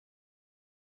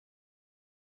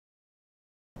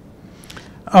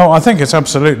Oh, I think it's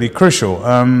absolutely crucial.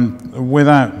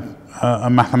 Without a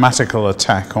mathematical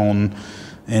attack on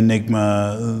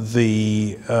Enigma,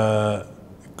 the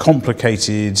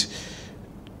complicated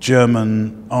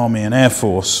German Army and Air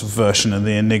Force version of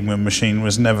the Enigma machine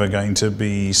was never going to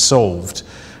be solved.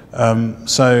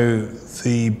 So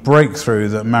the breakthrough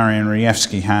that Marian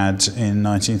Rejewski had in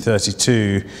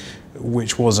 1932,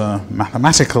 which was a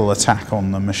mathematical attack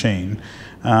on the machine,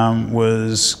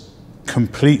 was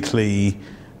completely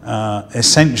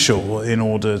essential in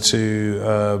order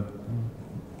to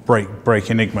break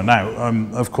Enigma. Now,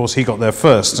 of course, he got there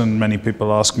first, and many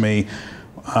people ask me,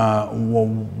 well,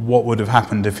 what would have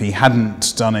happened if he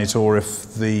hadn't done it, or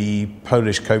if the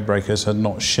Polish codebreakers had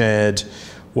not shared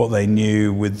what they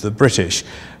knew with the British.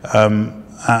 And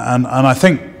I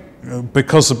think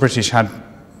because the British had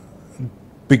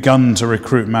begun to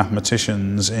recruit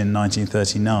mathematicians in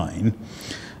 1939,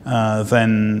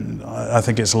 then I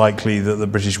think it's likely that the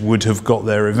British would have got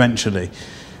there eventually.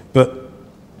 But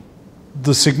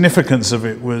the significance of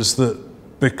it was that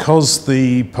because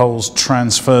the Poles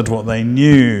transferred what they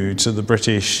knew to the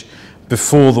British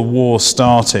before the war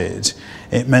started,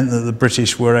 it meant that the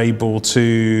British were able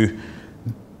to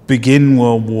begin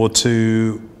World War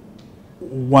II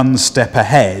one step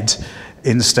ahead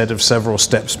instead of several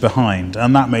steps behind,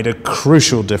 and that made a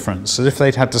crucial difference. So if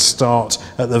they'd had to start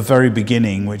at the very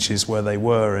beginning, which is where they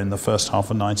were in the first half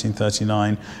of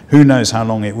 1939, who knows how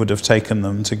long it would have taken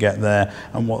them to get there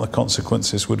and what the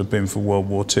consequences would have been for World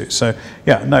War II. So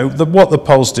yeah, no, what the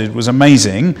Poles did was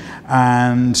amazing,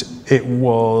 and it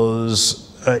was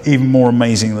even more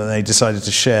amazing that they decided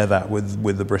to share that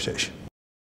with the British.